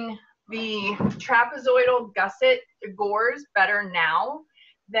doing the trapezoidal gusset gores better now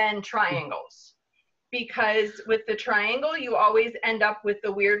than triangles. Because with the triangle, you always end up with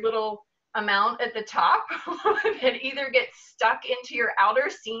the weird little amount at the top that either gets stuck into your outer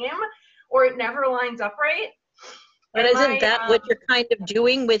seam or it never lines up right. But isn't that what you're kind of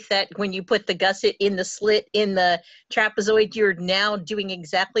doing with that when you put the gusset in the slit in the trapezoid? You're now doing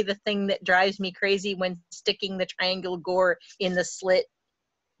exactly the thing that drives me crazy when sticking the triangle gore in the slit.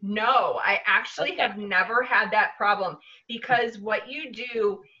 No, I actually have never had that problem because what you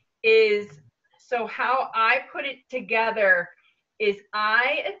do is, so how I put it together is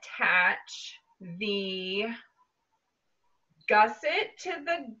I attach the gusset to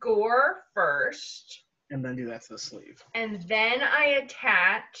the gore first. And then do that to the sleeve. And then I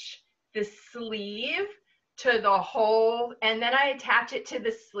attach the sleeve to the whole, and then I attach it to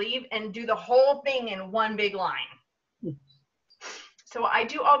the sleeve and do the whole thing in one big line. So I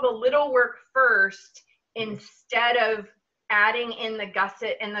do all the little work first instead of adding in the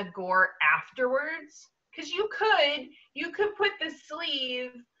gusset and the gore afterwards. Because you could put the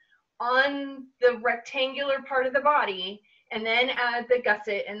sleeve on the rectangular part of the body and then add the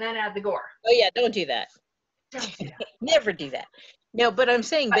gusset and then add the gore. Oh yeah, don't do that. Don't do that. Never do that. No, but I'm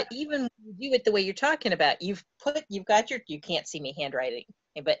saying, but even when you do it the way you're talking about, you've got your, you can't see me handwriting,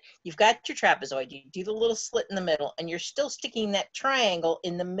 but you've got your trapezoid, you do the little slit in the middle, and you're still sticking that triangle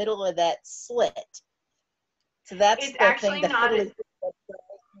in the middle of that slit. So that's it's the actually thing that not drives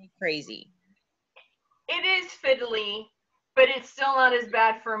me crazy. It is fiddly, but it's still not as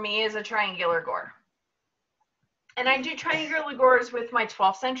bad for me as a triangular gore. And I do triangular gores with my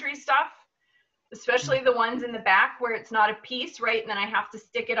 12th century stuff, especially the ones in the back where it's not a piece, right? And then I have to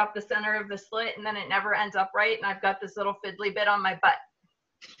stick it up the center of the slit and then it never ends up right. And I've got this little fiddly bit on my butt.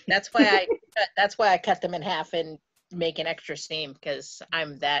 That's why I cut them in half and make an extra seam, because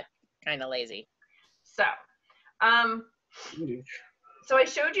I'm that kind of lazy. So so I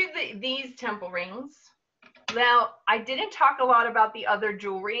showed you these temple rings. Now, I didn't talk a lot about the other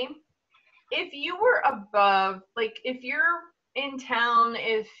jewelry. If you were above, like if you're in town,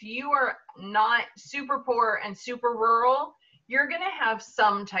 if you are not super poor and super rural, you're going to have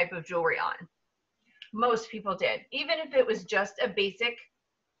some type of jewelry on. Most people did. Even if it was just a basic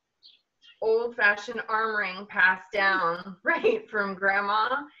old-fashioned arm ring passed down, right, from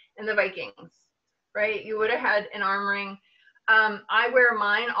grandma and the Vikings, right? You would have had an arm ring. I wear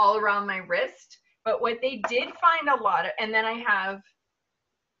mine all around my wrist, but what they did find a lot of, and then I have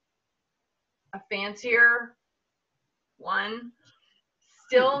a fancier one,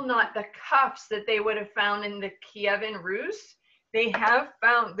 still not the cuffs that they would have found in the Kievan Rus. They have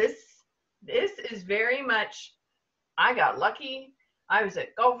found this is very much, I got lucky. I was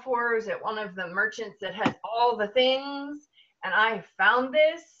at Gulf Wars at one of the merchants that has all the things, and I found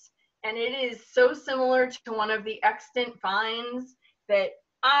this, and it is so similar to one of the extant finds that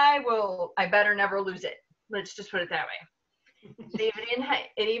I better never lose it. Let's just put it that way.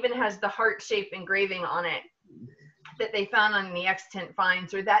 It even has the heart shape engraving on it that they found on the extant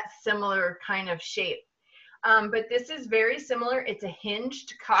finds, or that similar kind of shape. But this is very similar. It's a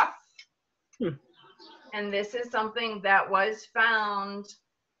hinged cuff. And this is something that was found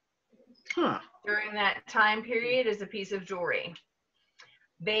during that time period as a piece of jewelry.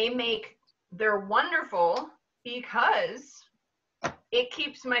 They're wonderful because it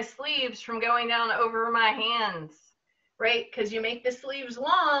keeps my sleeves from going down over my hands, right? Because you make the sleeves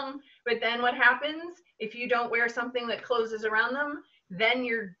long, but then what happens if you don't wear something that closes around them? Then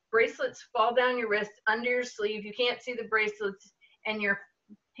your bracelets fall down your wrist under your sleeve. You can't see the bracelets, and your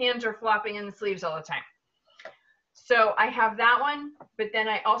hands are flopping in the sleeves all the time. So I have that one, but then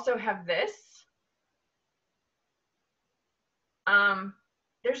I also have this.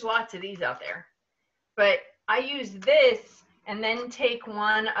 There's lots of these out there, but I use this and then take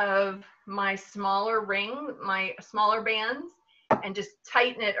one of my smaller bands, and just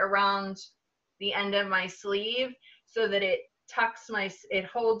tighten it around the end of my sleeve so that it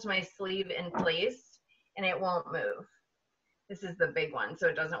holds my sleeve in place and it won't move. This is the big one, so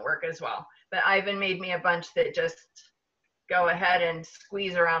it doesn't work as well. But Ivan made me a bunch that just go ahead and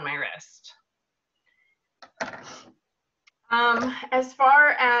squeeze around my wrist. As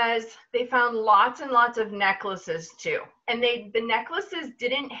far as, they found lots and lots of necklaces too. And the necklaces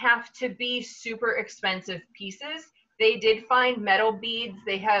didn't have to be super expensive pieces. They did find metal beads.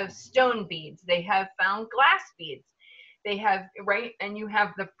 They have stone beads. They have found glass beads. They have, right, and you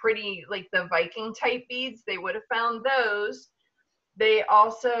have the pretty, like the Viking type beads. They would have found those. They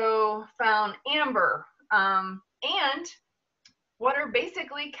also found amber and what are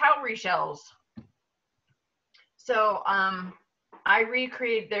basically cowrie shells. So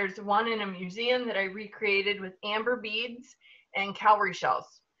there's one in a museum that I recreated with amber beads and cowrie shells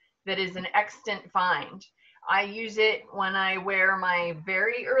that is an extant find. I use it when I wear my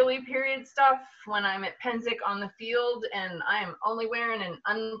very early period stuff, when I'm at Penzic on the field and I'm only wearing an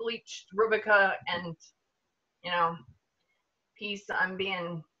unbleached Rubica and, you know, piece. I'm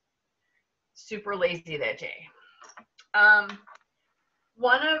being super lazy that day.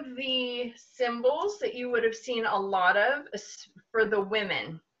 One of the symbols that you would have seen a lot of for the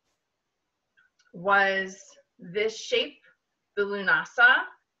women was this shape, the lunasa.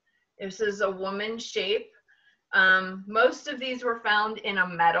 This is a woman's shape. Most of these were found in a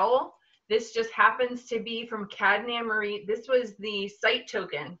metal. This just happens to be from Cadnan Marie. This was the site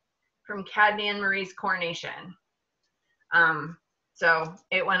token from Cadnan Marie's coronation. So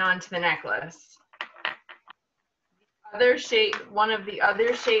it went on to the necklace. Other shape, one of the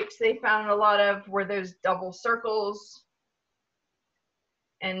other shapes they found a lot of were those double circles,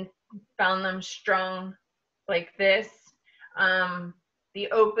 and found them strung like this.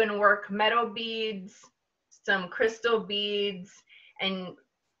 The open work metal beads, some crystal beads, and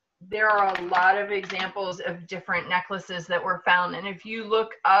there are a lot of examples of different necklaces that were found. And if you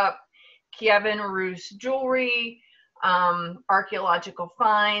look up Kievan Rus jewelry, archaeological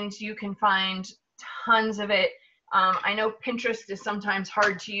finds, you can find tons of it. I know Pinterest is sometimes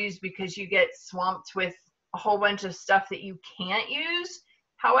hard to use because you get swamped with a whole bunch of stuff that you can't use.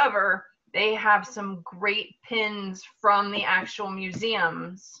 However, they have some great pins from the actual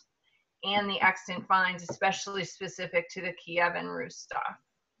museums and the extant finds, especially specific to the Kievan Rus stuff.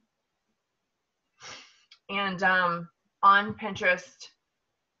 And on Pinterest,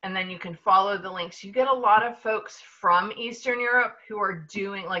 and then you can follow the links. You get a lot of folks from Eastern Europe who are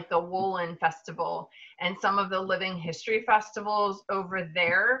doing like the Woolen Festival and some of the living history festivals over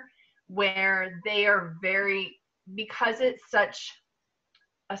there, where they are because it's such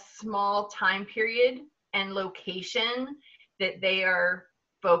a small time period and location, that they are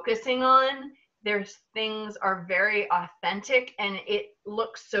focusing on, their things are very authentic and it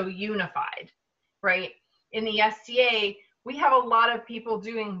looks so unified, right? In the SCA, we have a lot of people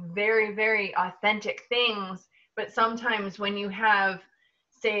doing very, very authentic things, but sometimes when you have,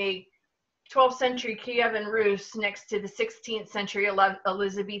 say, 12th century Kievan Rus next to the 16th century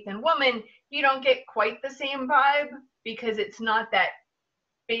Elizabethan woman, you don't get quite the same vibe because it's not that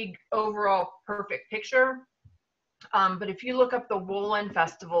big overall perfect picture. But if you look up the Wolin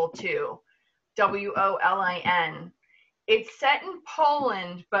Festival too, Wolin, it's set in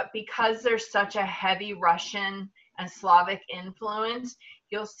Poland, but because there's such a heavy Russian and Slavic influence,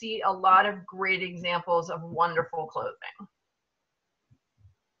 you'll see a lot of great examples of wonderful clothing.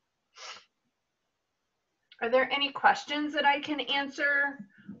 Are there any questions that I can answer?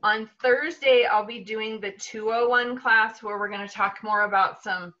 On Thursday, I'll be doing the 201 class where we're going to talk more about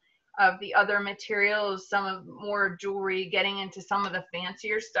some of the other materials, some of more jewelry, getting into some of the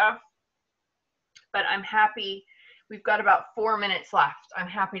fancier stuff. But I'm happy, we've got about 4 minutes left. I'm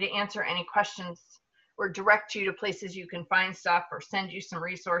happy to answer any questions or direct you to places you can find stuff or send you some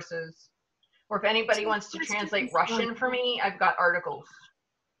resources. Or if anybody wants to translate Russian for me, I've got articles.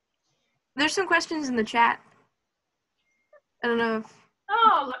 There's some questions in the chat. I don't know if...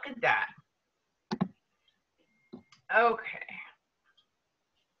 Oh, look at that. Okay.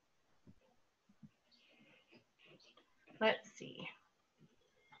 Let's see.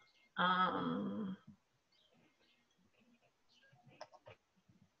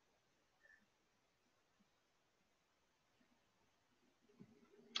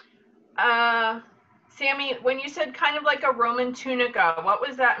 Sammy, when you said kind of like a Roman tunica, what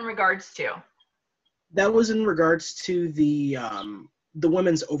was that in regards to? That was in regards to the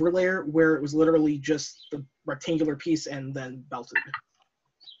women's overlayer, where it was literally just the rectangular piece and then belted.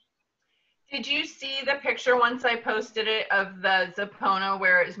 Did you see the picture once I posted it of the Zapona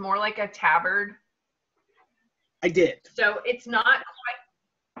where it's more like a tabard? I did. So it's not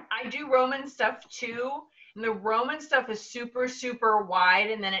quite, I do Roman stuff too. And the Roman stuff is super, super wide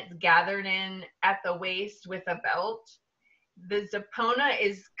and then it's gathered in at the waist with a belt. The Zapona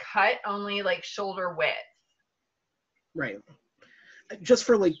is cut only like shoulder width. Right. Just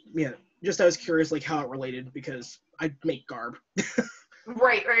for like, yeah, just I was curious like how it related because I make garb.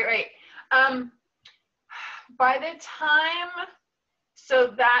 Right. By the time,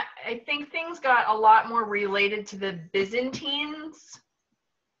 so that, I think things got a lot more related to the Byzantines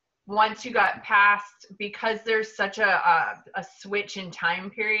once you got past, because there's such a switch in time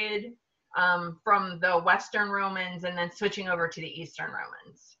period from the Western Romans and then switching over to the Eastern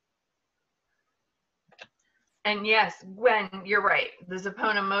Romans. And yes, Gwen, you're right. The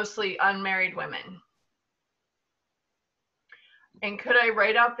Zapona, mostly unmarried women. And could I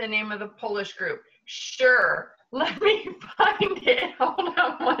write out the name of the Polish group? Sure. Let me find it. Hold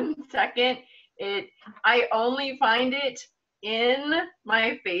on 1 second. I only find it in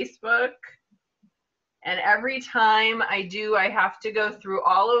my Facebook. And every time I do, I have to go through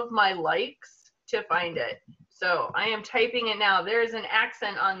all of my likes to find it. So I am typing it now. There's an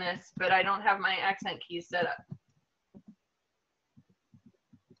accent on this, but I don't have my accent keys set up.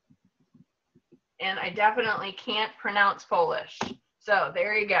 And I definitely can't pronounce Polish. So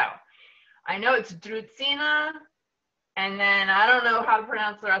there you go. I know it's Drucina, and then I don't know how to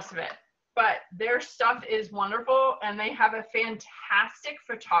pronounce the rest of it. But their stuff is wonderful, and they have a fantastic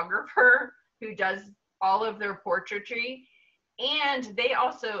photographer who does all of their portraiture. And they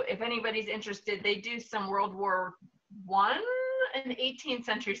also, if anybody's interested, they do some World War I and 18th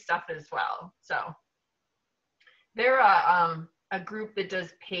century stuff as well. So they're a group that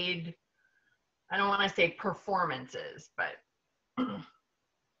does paid, I don't want to say performances, but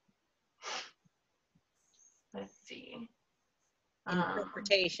let's see.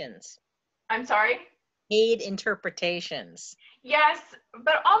 Interpretations. I'm sorry? Paid interpretations. Yes,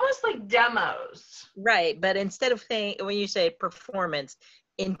 but almost like demos. Right, but instead of saying, when you say performance,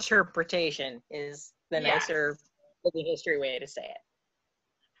 interpretation is the nicer living history way to say it.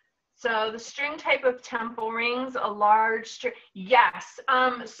 So the string type of temple rings, a large string. Yes.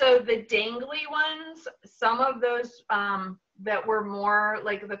 So the dangly ones, some of those that were more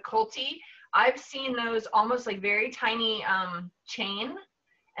like the culty, I've seen those almost like very tiny chain,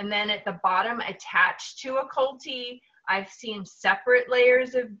 and then at the bottom attached to a culty. I've seen separate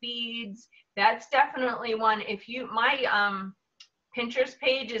layers of beads. That's definitely one. If you, my Pinterest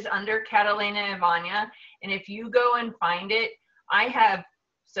page is under Katalena Ivaniaia, and if you go and find it, I have,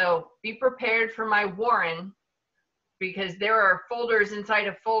 so be prepared for my Warren, because there are folders inside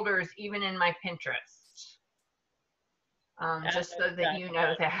of folders even in my Pinterest. Just so that you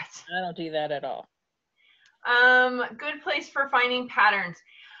know that. I don't do that at all. Good place for finding patterns.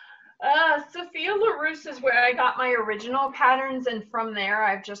 Sophia LaRousse is where I got my original patterns, and from there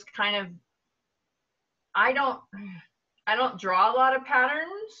I've just kind of, I don't draw a lot of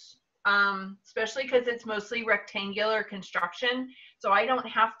patterns, especially because it's mostly rectangular construction. So I don't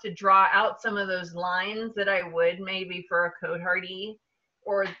have to draw out some of those lines that I would maybe for a Code Hardy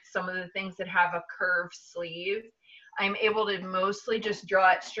or some of the things that have a curved sleeve. I'm able to mostly just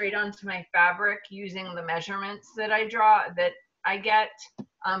draw it straight onto my fabric using the measurements that I get.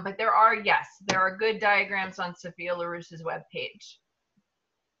 But there are good diagrams on Sophia LaRousse's webpage.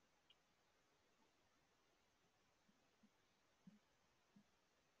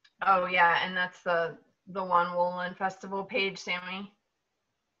 Oh yeah, and that's the One Woolen Festival page, Sammy.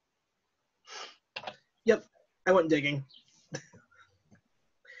 Yep, I went digging.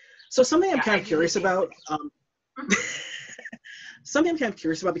 So something I'm kind of curious about, something I'm kind of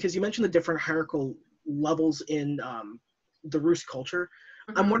curious about, because you mentioned the different hierarchical levels in the Rus culture.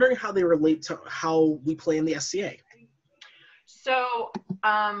 I'm wondering how they relate to how we play in the SCA. So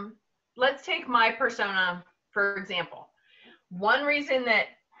let's take my persona, for example. One reason that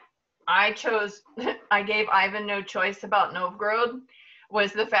I gave Ivan no choice about Novgorod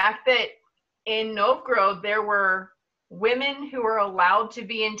was the fact that in Novgorod, there were women who were allowed to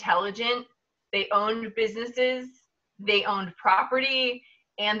be intelligent. They owned businesses, they owned property,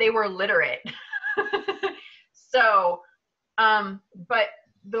 and they were literate. So, but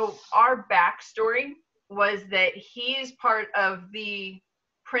our backstory was that he is part of the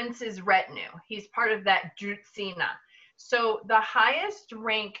prince's retinue. He's part of that zhena. So the highest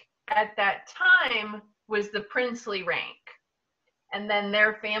rank at that time was the princely rank, and then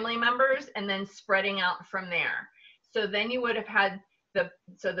their family members, and then spreading out from there. So then you would have had the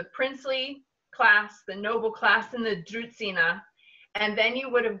princely class, the noble class, and the zhena, and then you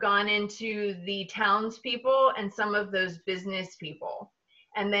would have gone into the townspeople and some of those business people,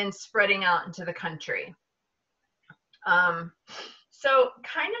 and then spreading out into the country. So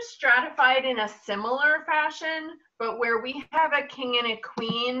kind of stratified in a similar fashion, but where we have a king and a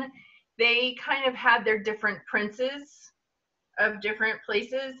queen, they kind of had their different princes of different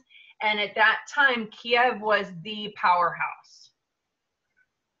places. And at that time, Kiev was the powerhouse.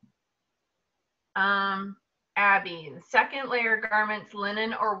 Abby, second layer garments,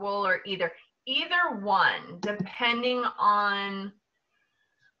 linen or wool, or either one, depending on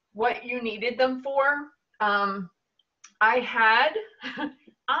what you needed them for. I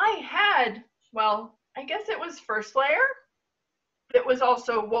had, well, I guess it was first layer. It was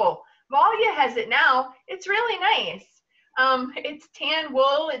also wool. Valia has it now. It's really nice. It's tan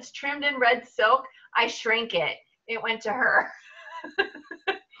wool. It's trimmed in red silk. I shrank it. It went to her.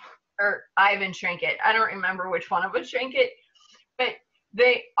 Or Ivan shrank it. I don't remember which one of us shrank it. But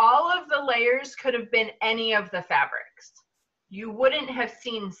all of the layers could have been any of the fabrics. You wouldn't have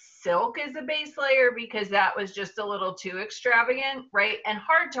seen silk as a base layer because that was just a little too extravagant, right? And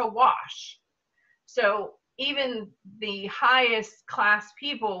hard to wash. So even the highest class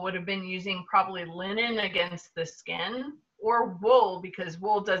people would have been using probably linen against the skin, or wool, because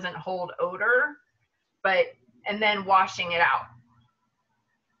wool doesn't hold odor, and then washing it out.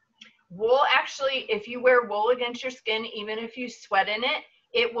 Wool actually, if you wear wool against your skin, even if you sweat in it,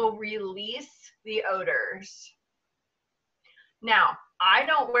 it will release the odors. Now, I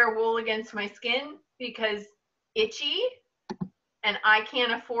don't wear wool against my skin because itchy, and I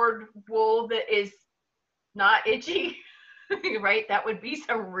can't afford wool that is not itchy, right? That would be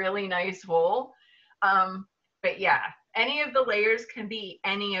some really nice wool. But yeah, any of the layers can be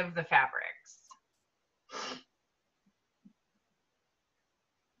any of the fabrics.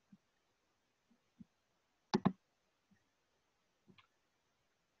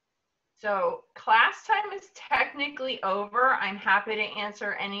 So class time is technically over. I'm happy to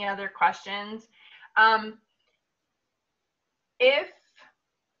answer any other questions. If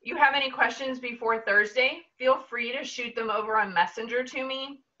you have any questions before Thursday, feel free to shoot them over on Messenger to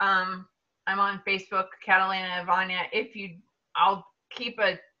me. I'm on Facebook, Katalena Ivaniaia. I'll keep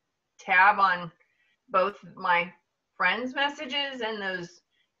a tab on both my friends' messages and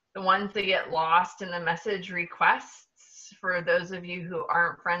the ones that get lost in the message requests, for those of you who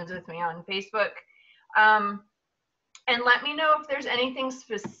aren't friends with me on Facebook. And let me know if there's anything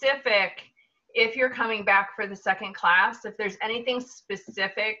specific, if you're coming back for the second class, if there's anything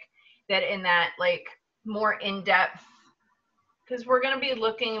specific that in that like more in-depth, because we're going to be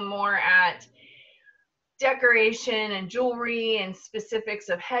looking more at decoration and jewelry and specifics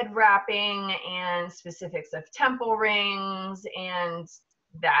of head wrapping and specifics of temple rings and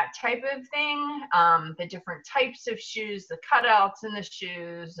that type of thing, the different types of shoes, the cutouts in the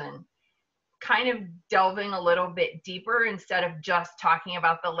shoes, and kind of delving a little bit deeper instead of just talking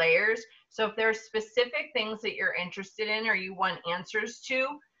about the layers. So if there are specific things that you're interested in or you want answers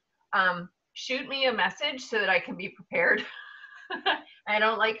to, shoot me a message so that I can be prepared. I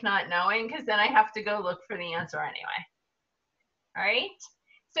don't like not knowing because then I have to go look for the answer anyway. All right.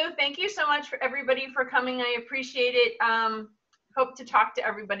 So thank you so much for everybody for coming. I appreciate it. Hope to talk to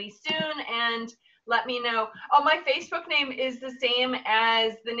everybody soon and let me know. Oh, my Facebook name is the same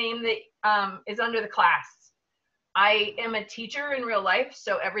as the name that is under the class. I am a teacher in real life,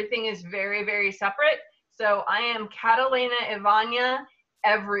 so everything is very, very separate. So I am Katalena Ivaniaia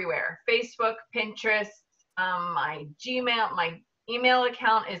everywhere. Facebook, Pinterest, my Gmail, my email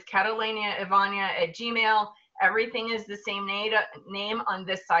account is katalenaivaniaia@gmail.com. Everything is the same name on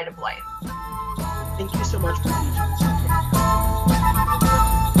this side of life. Thank you so much for teaching us.